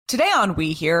Today on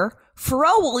We Hear,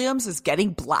 Pharrell Williams is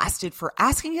getting blasted for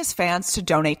asking his fans to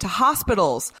donate to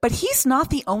hospitals. But he's not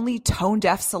the only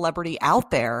tone-deaf celebrity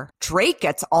out there. Drake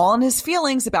gets all in his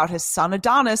feelings about his son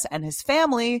Adonis and his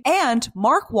family. And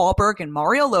Mark Wahlberg and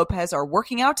Mario Lopez are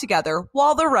working out together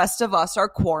while the rest of us are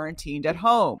quarantined at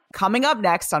home. Coming up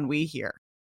next on We Hear.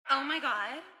 Oh my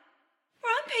God. We're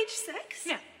on page 6?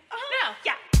 No. No.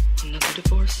 Yeah. Another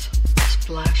divorce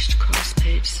splashed across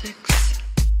page 6.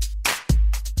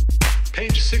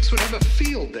 Page 6 would have a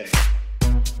field day.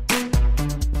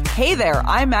 Hey there,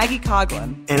 I'm Maggie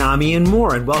Coughlin. And I'm Ian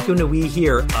Moore, and welcome to We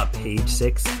Hear, a Page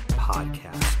 6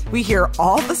 podcast. We hear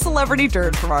all the celebrity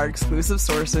dirt from our exclusive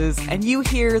sources, and you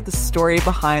hear the story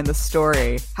behind the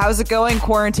story. How's it going,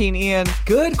 Quarantine Ian?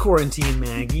 Good, Quarantine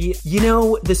Maggie. You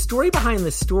know, the story behind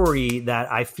the story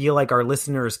that I feel like our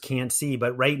listeners can't see,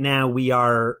 but right now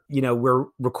we're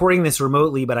recording this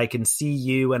remotely, but I can see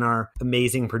you and our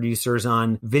amazing producers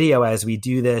on video as we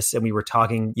do this, and we were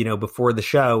talking, before the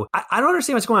show. I don't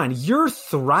understand what's going on. You're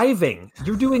thriving.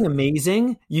 You're doing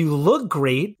amazing. You look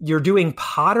great. You're doing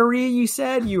pottery, you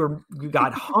said. You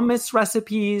got hummus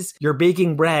recipes. You're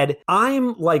baking bread.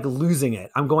 I'm like losing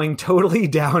it. I'm going totally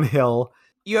downhill.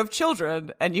 You have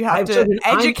children and you have to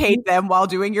educate them while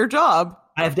doing your job.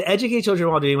 I have to educate children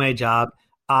while doing my job.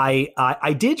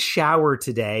 I did shower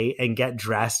today and get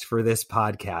dressed for this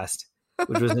podcast,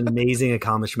 which was an amazing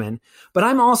accomplishment. But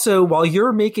I'm also, while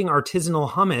you're making artisanal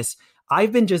hummus,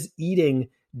 I've been just eating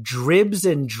dribs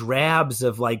and drabs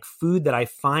of like food that I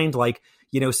find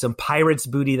some pirate's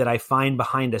booty that I find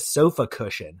behind a sofa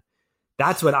cushion.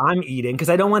 That's what I'm eating because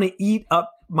I don't want to eat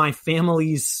up my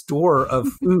family's store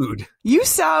of food. You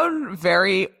sound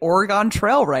very Oregon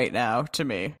Trail right now to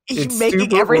me. It's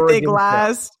making everything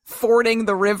last, fording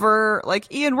the river.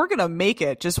 Like, Ian, we're going to make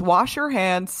it. Just wash your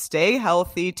hands, stay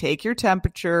healthy, take your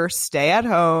temperature, stay at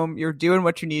home. You're doing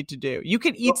what you need to do. You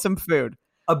can eat some food.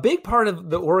 A big part of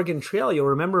the Oregon Trail, you'll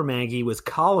remember, Maggie, was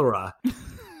cholera.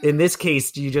 In this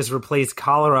case, you just replace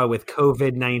cholera with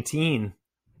COVID-19.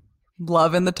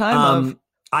 Love in the time of.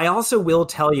 I also will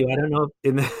tell you, I don't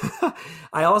know.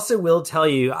 I also will tell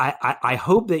you, I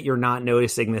hope that you're not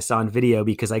noticing this on video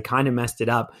because I kind of messed it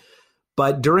up.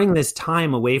 But during this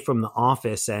time away from the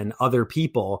office and other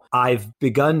people, I've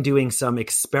begun doing some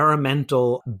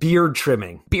experimental beard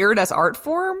trimming. Beard as art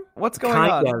form? What's going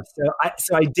on?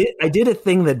 So I did a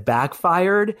thing that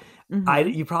backfired. Mm-hmm.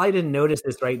 You probably didn't notice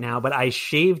this right now, but I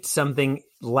shaved something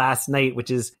last night,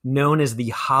 which is known as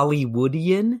the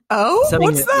Hollywoodian. Oh,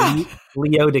 what's that?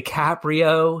 Leo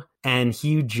DiCaprio and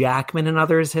Hugh Jackman and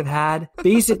others have had.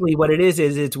 Basically, what it is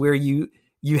it's where you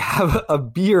have a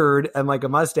beard and like a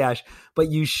mustache, but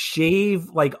you shave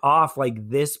like off like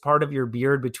this part of your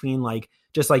beard between like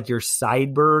just like your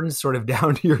sideburns sort of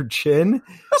down to your chin.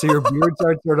 So your beard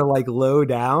starts sort of like low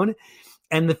down.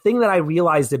 And the thing that I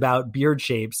realized about beard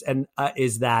shapes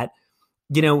is that,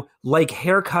 like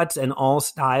haircuts and all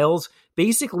styles,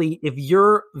 basically, if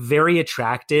you're very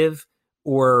attractive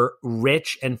or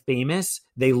rich and famous,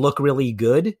 they look really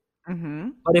good. Mm-hmm.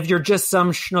 But if you're just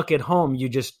some schnook at home,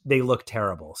 they look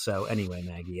terrible. So anyway,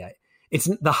 Maggie, it's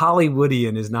the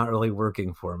Hollywoodian is not really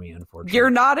working for me, unfortunately. You're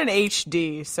not an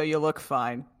HD, so you look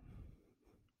fine.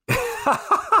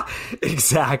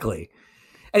 Exactly.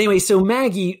 Anyway, so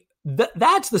Maggie,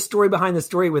 that's the story behind the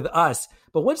story with us.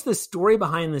 But what's the story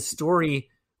behind the story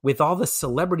with all the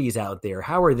celebrities out there?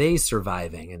 How are they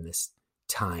surviving in this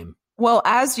time? Well,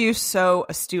 as you so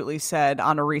astutely said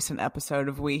on a recent episode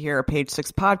of We Hear, a Page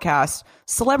 6 podcast,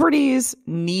 celebrities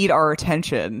need our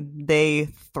attention. They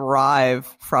thrive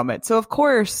from it. So, of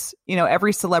course,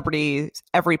 every celebrity,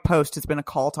 every post has been a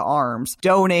call to arms.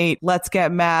 Donate, let's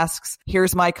get masks,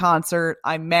 here's my concert,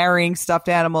 I'm marrying stuffed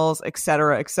animals,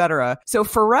 etc., etc. So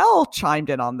Pharrell chimed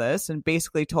in on this and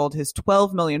basically told his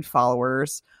 12 million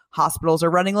followers, hospitals are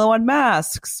running low on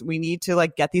masks. We need to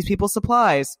get these people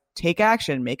supplies, take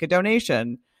action, make a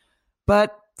donation.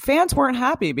 But fans weren't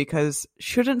happy because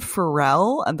shouldn't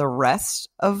Pharrell and the rest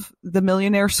of the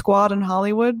millionaire squad in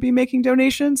Hollywood be making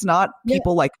donations, not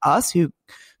people like us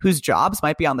whose jobs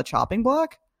might be on the chopping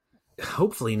block?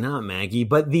 Hopefully not, Maggie.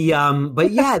 But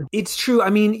yeah, it's true. I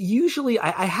mean, usually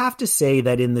I have to say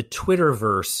that in the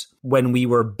Twitterverse, when we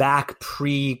were back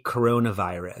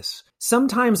pre-coronavirus,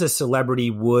 sometimes a celebrity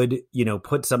would,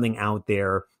 put something out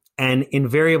there and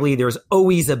invariably there's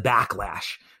always a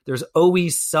backlash. There's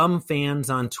always some fans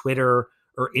on Twitter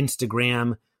or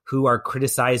Instagram who are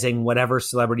criticizing whatever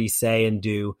celebrities say and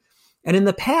do. And in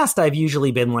the past, I've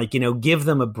usually been like, give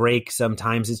them a break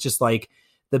sometimes. It's just like,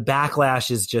 the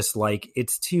backlash is just like,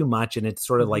 it's too much and it's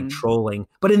sort of like trolling.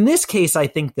 But in this case, I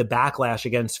think the backlash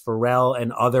against Pharrell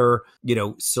and other,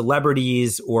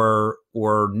 celebrities or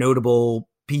notable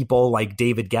people like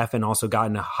David Geffen also got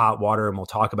into hot water, and we'll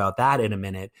talk about that in a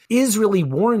minute, is really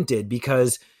warranted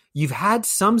because you've had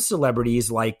some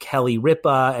celebrities like Kelly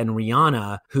Ripa and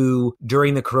Rihanna who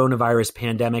during the coronavirus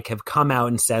pandemic have come out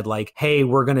and said like, hey,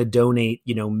 we're going to donate,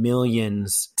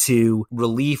 millions to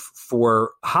relief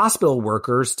for hospital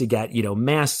workers to get,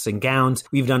 masks and gowns.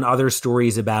 We've done other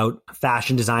stories about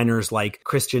fashion designers like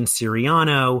Christian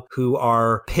Siriano who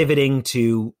are pivoting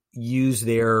to use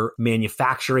their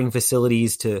manufacturing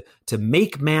facilities to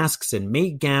make masks and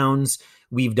make gowns.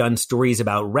 We've done stories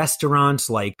about restaurants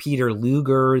like Peter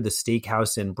Luger, the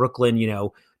steakhouse in Brooklyn,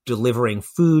 delivering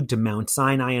food to Mount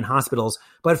Sinai and hospitals.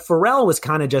 But Pharrell was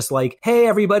kind of just like, hey,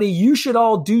 everybody, you should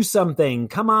all do something.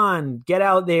 Come on, get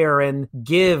out there and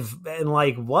give. And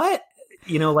like, what?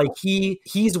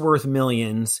 He's worth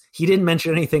millions. He didn't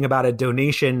mention anything about a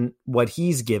donation, what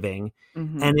he's giving.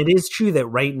 Mm-hmm. And it is true that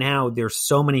right now there's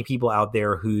so many people out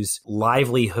there whose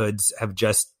livelihoods have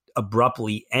just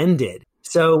abruptly ended.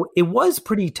 So it was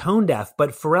pretty tone deaf,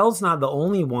 but Pharrell's not the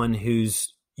only one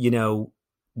who's,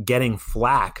 getting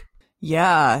flack.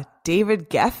 Yeah, David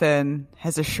Geffen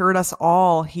has assured us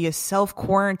all he is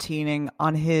self-quarantining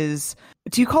on his,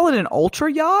 do you call it an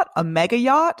ultra yacht? A mega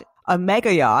yacht? A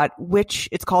mega yacht, which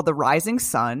it's called the Rising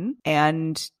Sun,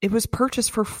 and it was purchased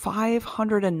for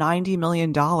 $590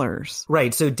 million.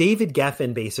 Right. So David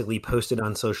Geffen basically posted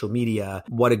on social media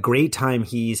what a great time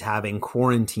he's having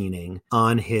quarantining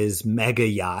on his mega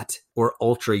yacht or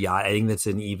ultra yacht. I think that's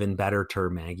an even better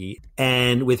term, Maggie.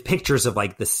 And with pictures of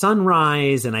like the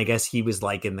sunrise, and I guess he was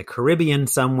like in the Caribbean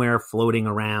somewhere floating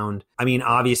around. I mean,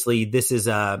 obviously this is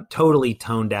a totally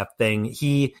tone deaf thing.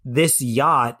 This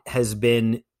yacht has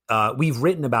been we've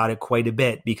written about it quite a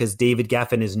bit because David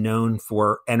Geffen is known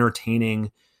for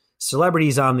entertaining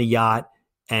celebrities on the yacht.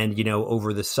 And,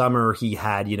 over the summer, he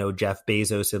had, Jeff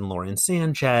Bezos and Lauren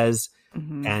Sanchez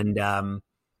and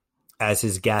as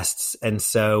his guests. And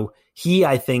so he,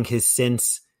 I think, has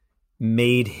since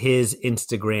made his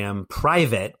Instagram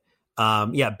private.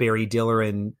 Barry Diller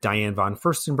and Diane von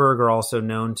Furstenberg are also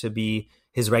known to be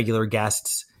his regular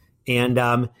guests. And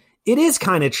it is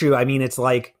kind of true. I mean, it's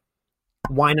like,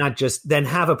 why not just then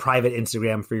have a private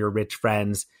Instagram for your rich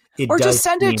friends? Or just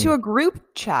send it to a group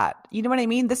chat. You know what I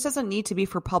mean? This doesn't need to be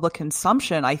for public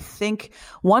consumption. I think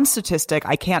one statistic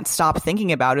I can't stop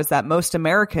thinking about is that most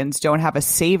Americans don't have a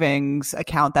savings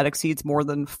account that exceeds more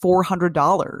than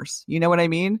 $400. You know what I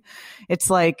mean? It's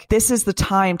like, this is the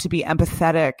time to be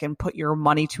empathetic and put your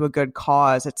money to a good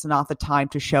cause. It's not the time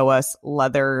to show us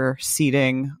leather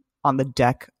seating on the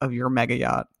deck of your mega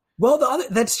yacht. Well,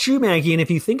 that's true, Maggie. And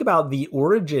if you think about the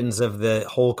origins of the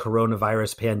whole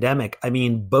coronavirus pandemic, I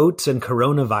mean, boats and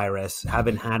coronavirus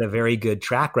haven't had a very good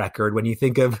track record. When you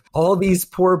think of all these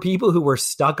poor people who were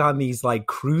stuck on these like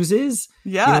cruises,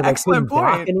 excellent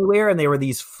point. Anywhere, and they were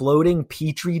these floating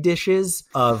petri dishes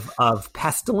of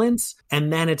pestilence.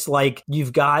 And then it's like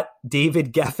you've got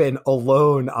David Geffen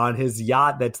alone on his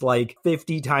yacht that's like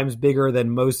 50 times bigger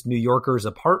than most New Yorkers'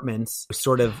 apartments,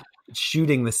 sort of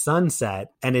shooting the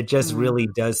sunset. And it just really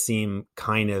does seem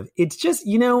it's just,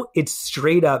 it's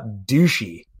straight up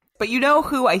douchey. But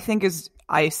who I think is,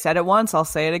 I said it once, I'll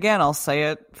say it again, I'll say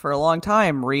it for a long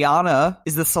time. Rihanna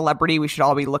is the celebrity we should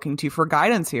all be looking to for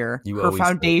guidance here. Her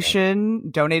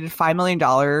foundation donated $5 million.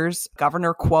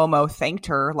 Governor Cuomo thanked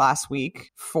her last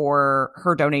week for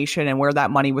her donation and where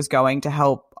that money was going to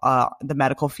help the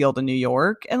medical field in New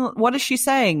York. And what is she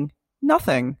saying?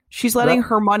 Nothing. She's letting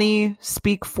her money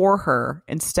speak for her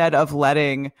instead of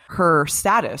letting her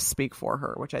status speak for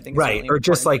her, which I think is right. Or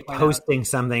just like posting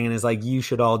something and is like, you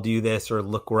should all do this, or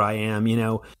look where I am,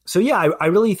 So yeah, I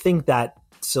really think that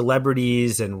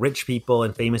celebrities and rich people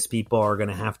and famous people are going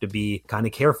to have to be kind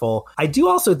of careful. I do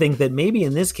also think that maybe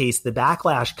in this case, the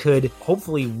backlash could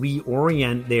hopefully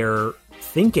reorient their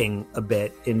thinking a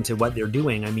bit into what they're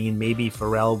doing. I mean, maybe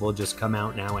Pharrell will just come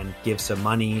out now and give some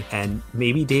money, and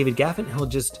maybe David Geffen, he'll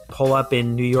just pull up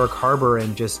in New York Harbor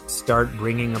and just start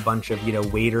bringing a bunch of,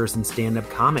 waiters and stand-up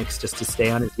comics just to stay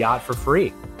on his yacht for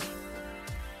free.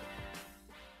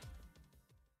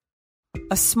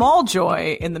 A small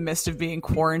joy in the midst of being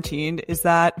quarantined is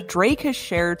that Drake has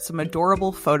shared some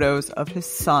adorable photos of his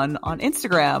son on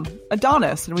Instagram,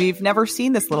 Adonis, and we've never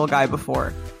seen this little guy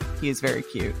before. He is very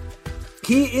cute.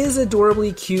 He is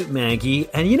adorably cute, Maggie.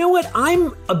 And you know what?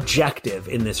 I'm objective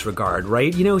in this regard,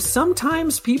 right?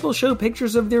 Sometimes people show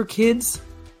pictures of their kids.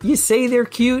 You say they're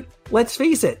cute. Let's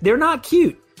face it, they're not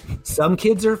cute. Some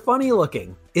kids are funny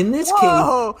looking. in this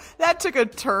Whoa, that took a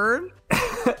turn.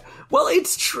 case, well,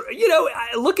 it's true. You know,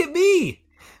 look at me.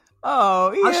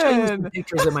 Oh, I'll show you Ian. some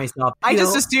pictures of myself. I You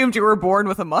just know, assumed you were born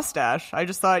with a mustache. I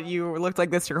just thought you looked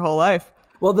like this your whole life.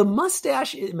 well, the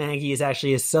mustache, Maggie, is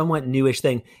actually a somewhat newish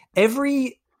thing.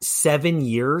 Every 7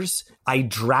 years, I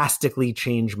drastically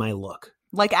change my look.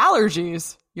 Like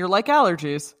allergies. You're like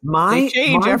allergies. My They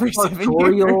change every 7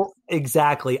 sartorial- years.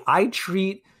 Exactly. I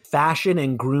treat fashion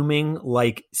and grooming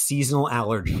like seasonal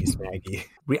allergies, Maggie.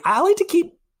 I like to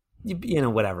keep, you know,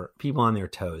 whatever, people on their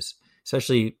toes,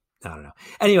 especially, I don't know.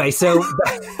 Anyway, so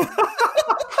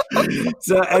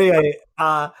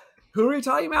who are we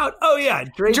talking about? Oh yeah,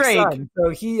 Drake's Drake. son. So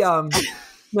he,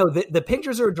 no, the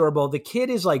pictures are adorable. The kid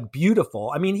is like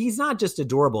beautiful. I mean, he's not just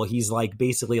adorable. He's like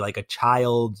basically like a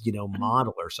child, you know,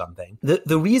 model or something.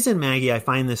 The reason, Maggie, I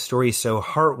find this story so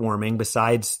heartwarming,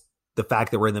 besides the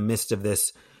fact that we're in the midst of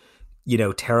this, you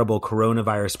know, terrible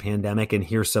coronavirus pandemic, and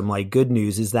here's some like good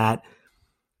news, is that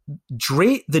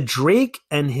the Drake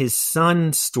and his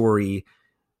son story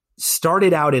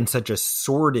started out in such a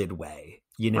sordid way.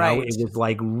 You know, Right. It was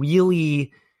like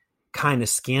really kind of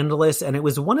scandalous. And it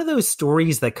was one of those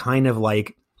stories that kind of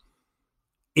like,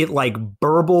 it like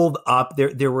burbled up.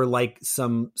 There were like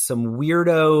some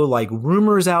weirdo like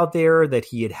rumors out there that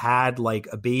he had like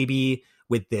a baby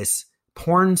with this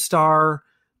porn star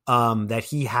that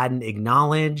he hadn't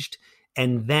acknowledged.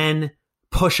 And then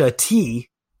Pusha T,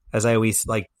 as I always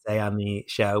like to say on the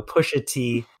show, Pusha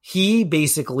T, he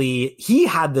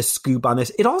had the scoop on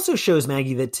this. It also shows,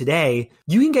 Maggie, that today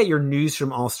you can get your news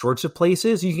from all sorts of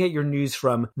places. You can get your news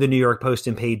from the New York Post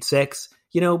and Page Six,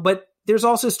 you know, but there's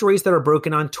also stories that are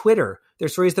broken on Twitter.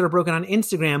 There's stories that are broken on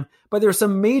Instagram, but there's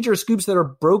some major scoops that are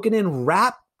broken in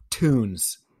rap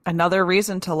tunes. Another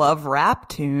reason to love rap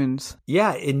tunes.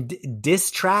 Yeah, in diss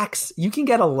tracks, you can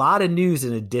get a lot of news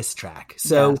in a diss track.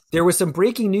 So Yes. There was some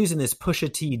breaking news in this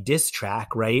Pusha T diss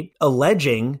track, right?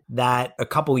 Alleging that a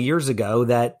couple years ago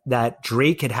that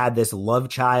Drake had this love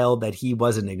child that he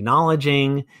wasn't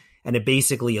acknowledging, and it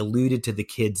basically alluded to the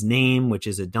kid's name, which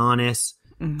is Adonis.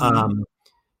 Mhm.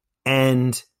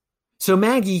 And so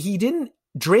Maggie,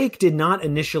 Drake did not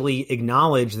initially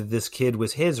acknowledge that this kid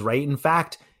was his, right? In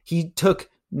fact, he took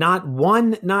not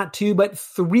one, not two, but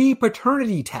 3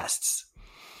 paternity tests.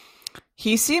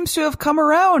 He seems to have come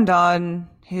around on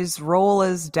his role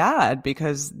as dad,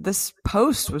 because this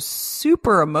post was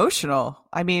super emotional.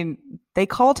 I mean, they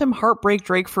called him Heartbreak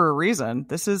Drake for a reason.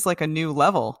 This is like a new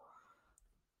level.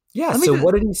 Yeah, Let me so just-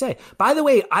 what did he say? By the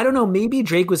way, I don't know, maybe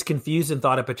Drake was confused and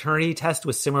thought a paternity test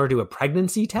was similar to a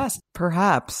pregnancy test.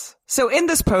 Perhaps. So in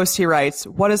this post, he writes,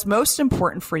 "What is most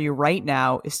important for you right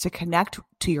now is to connect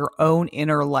to your own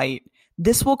inner light.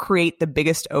 This will create the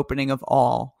biggest opening of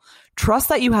all. Trust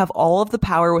that you have all of the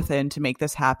power within to make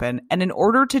this happen. And in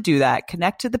order to do that,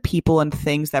 connect to the people and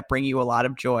things that bring you a lot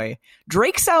of joy."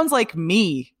 Drake sounds like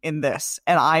me in this,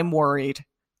 and I'm worried.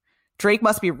 Drake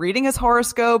must be reading his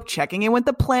horoscope, checking in with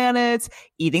the planets,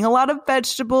 eating a lot of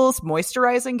vegetables,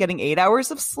 moisturizing, getting 8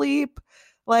 hours of sleep.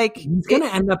 Like, He's going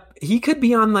to end up, he could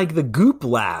be on like the Goop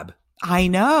Lab. I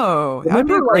know. That would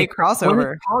be a great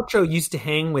crossover. Gwyneth Paltrow used to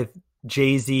hang with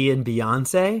Jay-Z and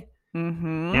Beyonce.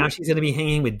 Mm-hmm. Now she's going to be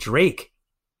hanging with Drake.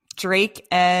 Drake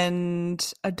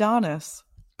and Adonis.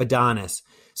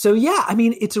 So yeah, I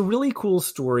mean, it's a really cool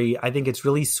story. I think it's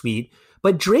really sweet.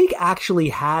 But Drake actually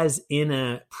has, in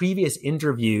a previous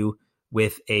interview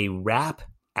with a rap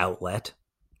outlet,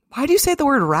 Why do you say the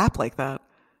word rap like that?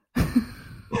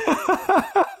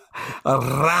 a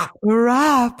rap,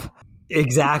 Rap.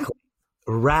 exactly,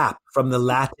 rap from the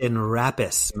Latin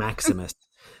rapus maximus.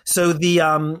 So he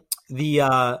had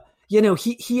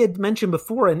mentioned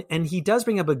before, and he does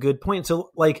bring up a good point.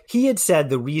 So like he had said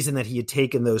the reason that he had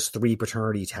taken those 3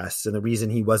 paternity tests and the reason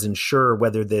he wasn't sure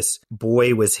whether this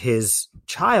boy was his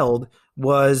child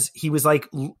was he was like,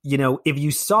 you know, if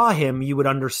you saw him, you would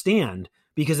understand.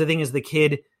 Because the thing is, the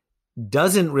kid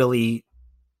doesn't really,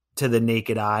 to the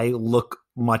naked eye, look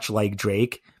much like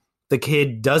Drake. The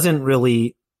kid doesn't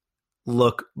really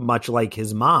look much like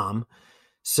his mom.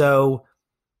 So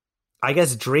I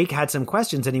guess Drake had some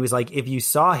questions, and he was like, if you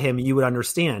saw him, you would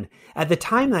understand. At the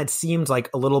time, that seemed like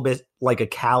a little bit like a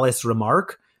callous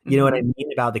remark. You know what I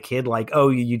mean about the kid? Like, oh,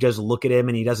 you just look at him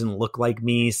and he doesn't look like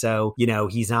me, so, you know,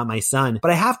 he's not my son. But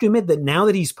I have to admit that now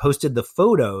that he's posted the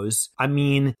photos, I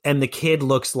mean, and the kid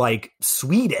looks like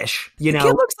Swedish, you know. The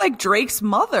kid looks like Drake's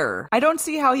mother. I don't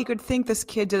see how he could think this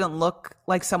kid didn't look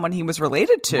like someone he was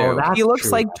related to. Well, that's he looks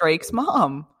true. like Drake's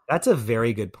mom. That's a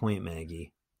very good point,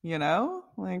 Maggie. You know?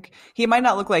 Like, he might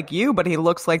not look like you, but he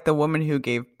looks like the woman who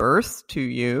gave birth to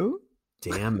you.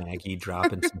 Damn, Maggie,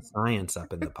 dropping some science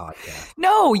up in the podcast.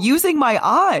 No, using my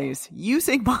eyes.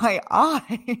 Using my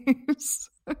eyes.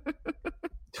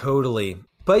 Totally.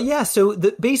 But yeah, so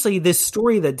basically this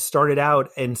story that started out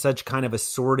in such kind of a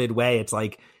sordid way, it's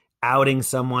like outing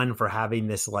someone for having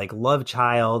this like love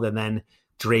child, and then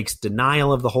Drake's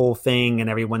denial of the whole thing, and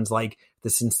everyone's like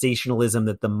the sensationalism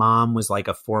that the mom was like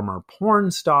a former porn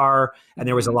star, and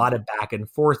there was a lot of back and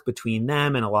forth between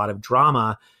them and a lot of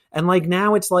drama. And like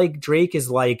now it's like Drake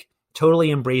is like totally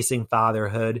embracing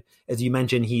fatherhood. As you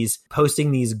mentioned, he's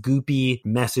posting these goopy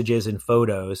messages and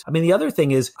photos. I mean, the other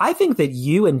thing is, I think that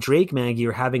you and Drake, Maggie,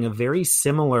 are having a very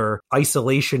similar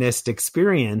isolationist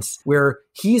experience where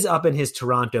he's up in his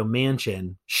Toronto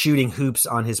mansion shooting hoops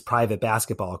on his private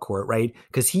basketball court, right?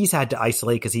 Because he's had to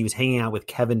isolate because he was hanging out with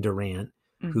Kevin Durant,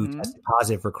 who tested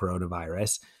positive for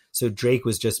coronavirus. So Drake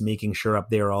was just making sure up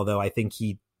there, although I think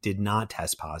he did not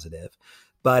test positive.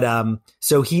 But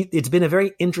so it's been a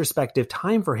very introspective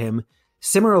time for him.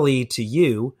 Similarly to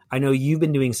you, I know you've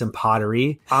been doing some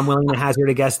pottery. I'm willing to hazard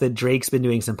a guess that Drake's been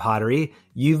doing some pottery.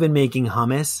 You've been making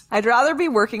hummus. I'd rather be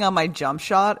working on my jump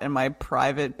shot in my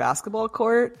private basketball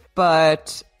court,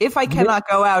 but if I cannot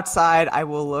go outside, I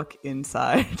will look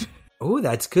inside. Oh,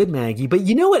 that's good, Maggie. But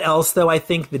you know what else, though, I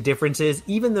think the difference is,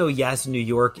 even though, yes, New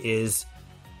York is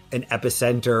an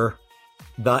epicenter,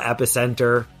 the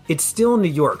epicenter, it's still New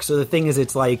York. So the thing is,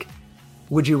 it's like,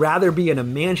 would you rather be in a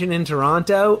mansion in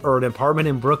Toronto or an apartment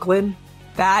in Brooklyn?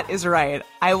 That is right.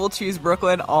 I will choose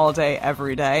Brooklyn all day,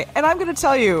 every day. And I'm going to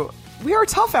tell you, we are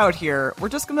tough out here. We're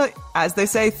just going to, as they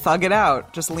say, thug it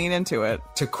out. Just lean into it.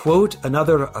 To quote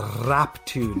another rap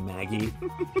tune, Maggie,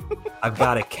 I've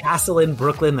got a castle in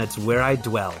Brooklyn. That's where I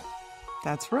dwell.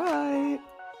 That's right.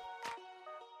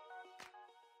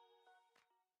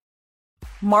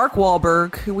 Mark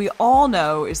Wahlberg, who we all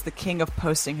know is the king of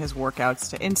posting his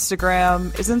workouts to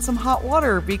Instagram, is in some hot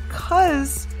water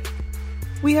because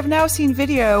we have now seen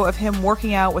video of him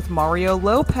working out with Mario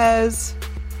Lopez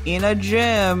in a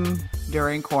gym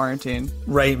during quarantine.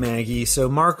 Right, Maggie. So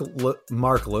Mark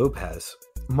Wahlberg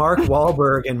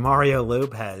and Mario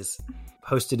Lopez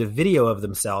posted a video of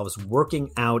themselves working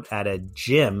out at a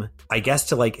gym, I guess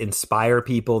to like inspire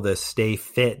people to stay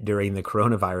fit during the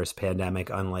coronavirus pandemic,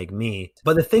 unlike me.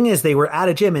 But the thing is, they were at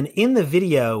a gym, and in the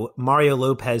video, Mario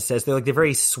Lopez says they're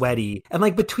very sweaty. And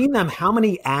like between them, how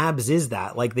many abs is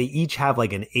that? Like they each have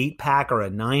like an 8-pack or a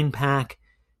 9-pack.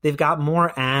 They've got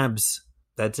more abs.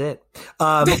 That's it.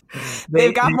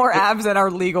 They've got more abs than are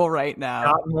legal right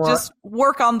now. Just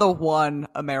work on the one,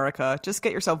 America. Just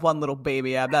get yourself one little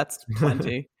baby ab. That's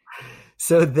plenty.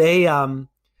 So they're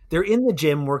in the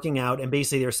gym working out, and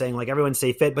basically they're saying like everyone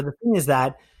stay fit. But the thing is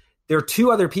that there are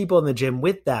 2 other people in the gym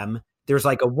with them. There's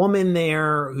like a woman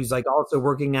there who's like also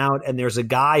working out, and there's a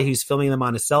guy who's filming them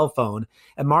on a cell phone.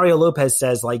 And Mario Lopez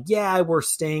says like, yeah, we're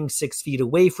staying 6 feet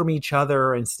away from each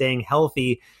other and staying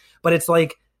healthy. But it's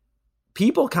like,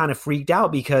 people kind of freaked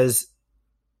out because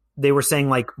they were saying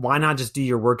like, why not just do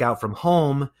your workout from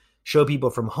home, show people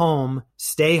from home,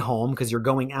 stay home, because you're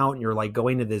going out and you're like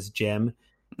going to this gym,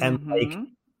 and like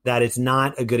that it's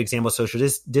not a good example of social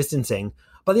distancing.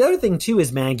 But the other thing too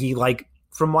is, Maggie, like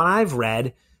from what I've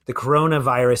read, the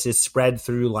coronavirus is spread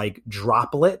through like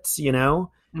droplets, you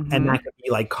know, and that could be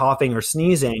like coughing or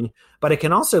sneezing, but it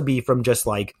can also be from just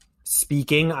like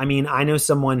speaking. I mean, I know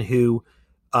someone who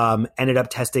ended up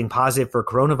testing positive for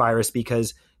coronavirus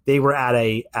because they were at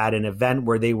an event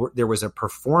where there was a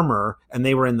performer, and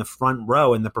they were in the front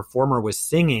row, and the performer was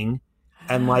singing,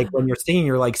 and like when you're singing,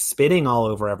 you're like spitting all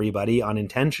over everybody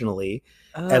unintentionally,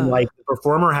 and like the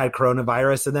performer had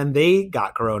coronavirus, and then they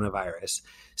got coronavirus.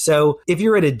 So if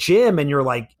you're at a gym and you're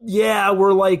like, yeah,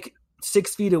 we're like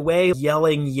 6 feet away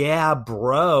yelling, yeah,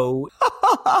 bro.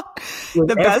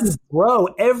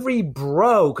 Every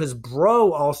bro, because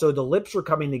bro also, the lips are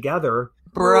coming together.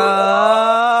 Bro.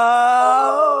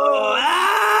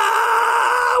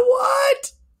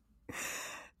 What?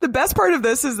 The best part of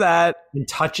this is that And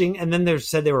touching, and then they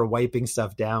said they were wiping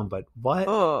stuff down, but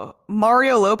what?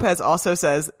 Mario Lopez also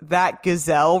says that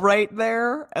gazelle right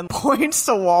there and points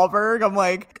to Wahlberg. I'm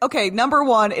like, okay, number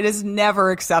one, it is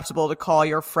never acceptable to call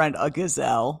your friend a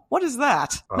gazelle. What is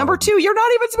that? Number two, you're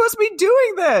not even supposed to be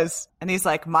doing this. And he's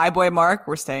like, my boy Mark,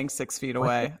 we're staying 6 feet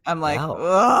away. I'm like,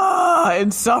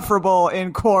 insufferable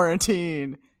in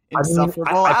quarantine.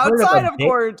 Insufferable outside of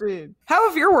quarantine. How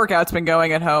have your workouts been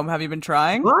going at home? Have you been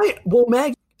trying? Right. Well,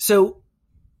 Meg, so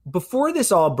before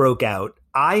this all broke out,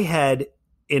 I had,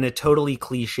 in a totally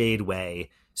cliched way,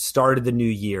 started the new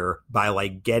year by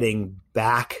like getting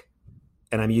back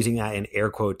and I'm using that in air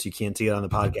quotes, you can't see it on the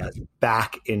podcast,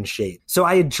 back in shape. So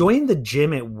I had joined the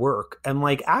gym at work, and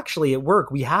like actually at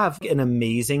work, we have an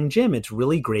amazing gym. It's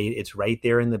really great. It's right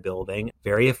there in the building,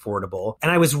 very affordable.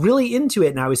 And I was really into it,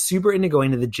 and I was super into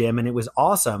going to the gym, and it was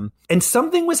awesome. And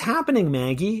something was happening,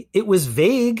 Maggie. It was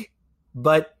vague,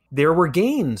 but there were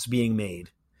gains being made.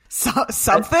 Something was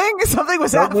happening? Something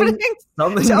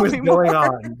was going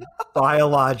on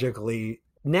biologically.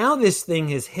 Now this thing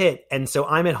has hit, and so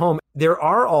I'm at home. There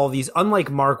are all these,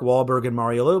 unlike Mark Wahlberg and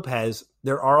Mario Lopez,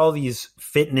 there are all these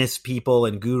fitness people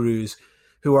and gurus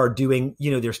who are doing,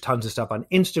 there's tons of stuff on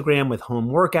Instagram with home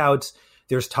workouts.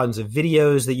 There's tons of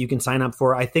videos that you can sign up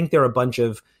for. I think there are a bunch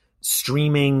of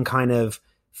streaming kind of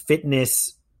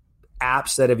fitness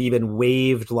apps that have even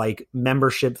waived like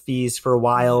membership fees for a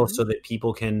while so that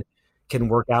people can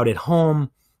work out at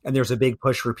home. And there's a big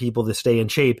push for people to stay in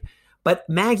shape. But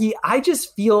Maggie, I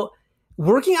just feel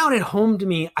working out at home to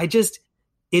me,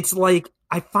 it's like,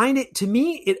 I find it, to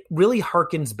me, it really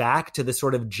harkens back to the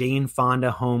sort of Jane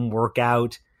Fonda home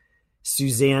workout,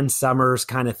 Suzanne Summers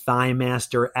kind of thigh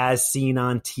master as seen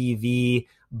on TV,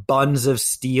 Buns of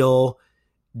Steel,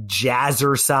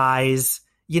 Jazzercise.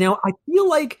 I feel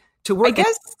like to work. I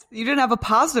guess you didn't have a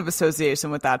positive association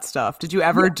with that stuff. Did you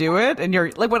ever do it? And you're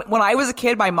like, when I was a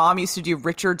kid, my mom used to do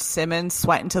Richard Simmons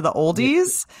Sweat into the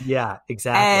Oldies. Yeah,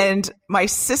 exactly. And my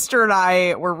sister and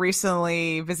I were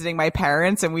recently visiting my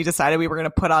parents, and we decided we were going to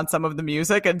put on some of the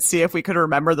music and see if we could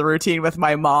remember the routine with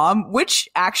my mom, which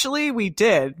actually we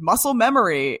did. Muscle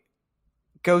memory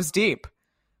goes deep.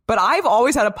 But I've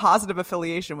always had a positive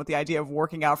affiliation with the idea of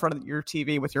working out in front of your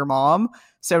TV with your mom.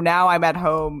 So now I'm at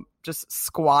home just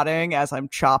squatting as I'm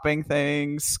chopping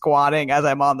things, squatting as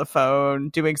I'm on the phone,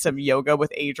 doing some yoga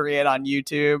with Adrian on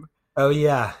YouTube. Oh,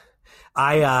 yeah.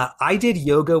 I did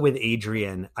yoga with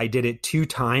Adrian. I did it 2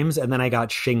 times, and then I got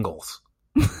shingles.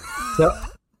 So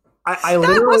I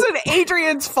literally, that wasn't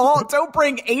Adrian's fault. Don't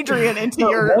bring Adrian into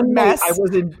your mess.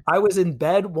 I was in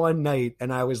bed one night,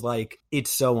 and I was like, it's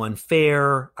so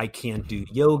unfair. I can't do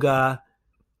yoga.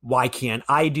 Why can't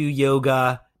I do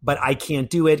yoga? But I can't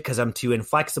do it because I'm too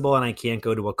inflexible and I can't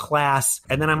go to a class.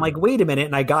 And then I'm like, wait a minute.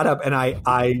 And I got up and I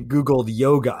Googled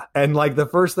yoga. And like the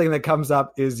first thing that comes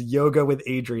up is yoga with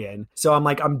Adrian. So I'm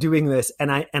like, I'm doing this.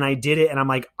 And I did it. And I'm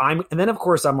like, and then of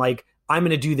course I'm like, I'm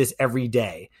going to do this every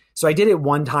day. So I did it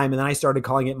one time, and then I started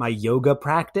calling it my yoga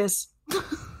practice. That's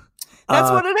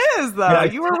what it is, though.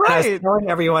 You were right. I was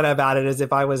telling everyone about it as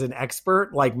if I was an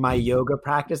expert, like my yoga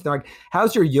practice. They're like,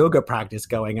 how's your yoga practice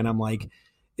going? And I'm like,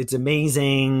 it's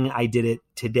amazing. I did it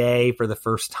today for the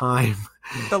first time.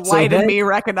 The light in me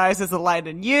recognizes the light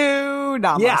in you.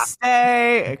 Namaste,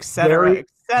 et cetera, et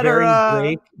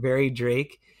cetera. Very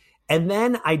Drake. And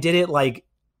then I did it like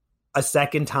a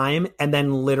second time, and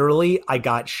then literally I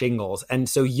got shingles. And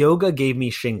so yoga gave me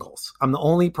shingles. I'm the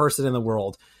only person in the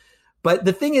world. But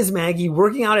the thing is, Maggie,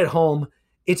 working out at home,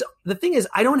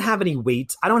 I don't have any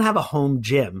weights. I don't have a home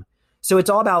gym. So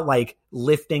it's all about like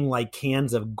lifting like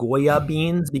cans of Goya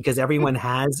beans, because everyone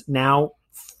has now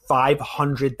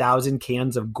 500,000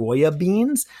 cans of Goya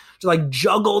beans. So like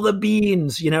juggle the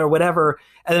beans, or whatever.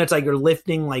 And then it's like you're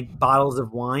lifting like bottles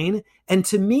of wine. And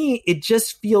to me, it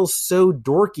just feels so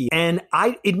dorky. And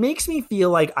it makes me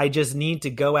feel like I just need to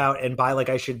go out and buy, like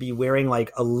I should be wearing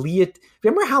like a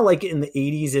remember how like in the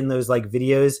 80s in those like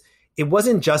videos, it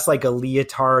wasn't just like a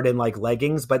leotard and like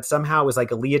leggings, but somehow it was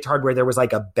like a leotard where there was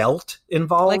like a belt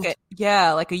involved. Like a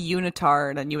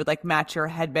unitard, and you would like match your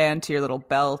headband to your little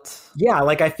belt. Yeah,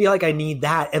 like I feel like I need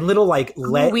that, and little like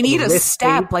we need a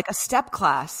step, like a step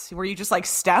class where you just like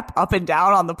step up and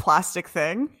down on the plastic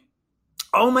thing.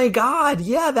 Oh my God,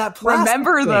 yeah, that plastic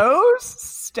Remember thing. Those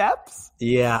steps?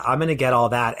 Yeah, I'm gonna get all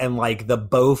that, and like the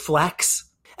Bowflex.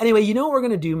 Anyway, you know what we're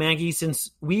gonna do, Maggie?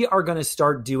 Since we are gonna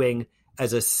start doing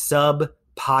as a sub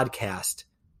podcast,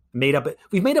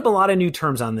 we've made up a lot of new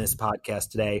terms on this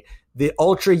podcast today. The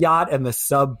ultra yacht and the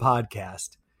sub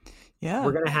podcast. Yeah.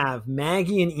 We're going to have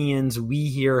Maggie and Ian's We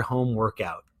Hear home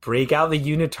workout. Break out the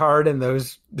unitard and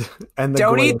those and the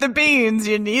Don't Goya. eat the beans.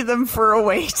 You need them for a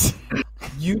weight.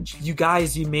 You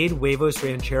guys, you made huevos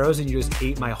rancheros and you just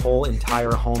ate my whole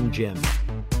entire home gym.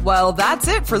 Well, that's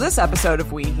it for this episode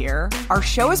of We Hear. Our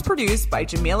show is produced by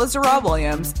Jamila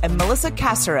Zara-Williams and Melissa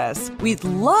Caceres. We'd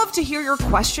love to hear your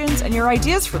questions and your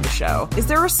ideas for the show. Is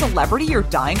there a celebrity you're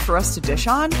dying for us to dish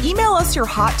on? Email us your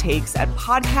hot takes at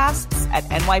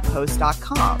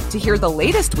podcasts@nypost.com. To hear the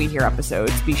latest We Hear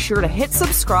episodes, be sure to hit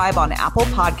subscribe on Apple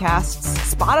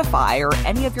Podcasts, Spotify, or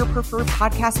any of your preferred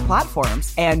podcast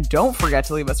platforms. And don't forget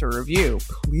to leave us a review,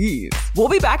 please. We'll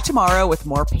be back tomorrow with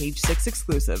more Page 6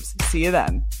 exclusives. See you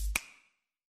then.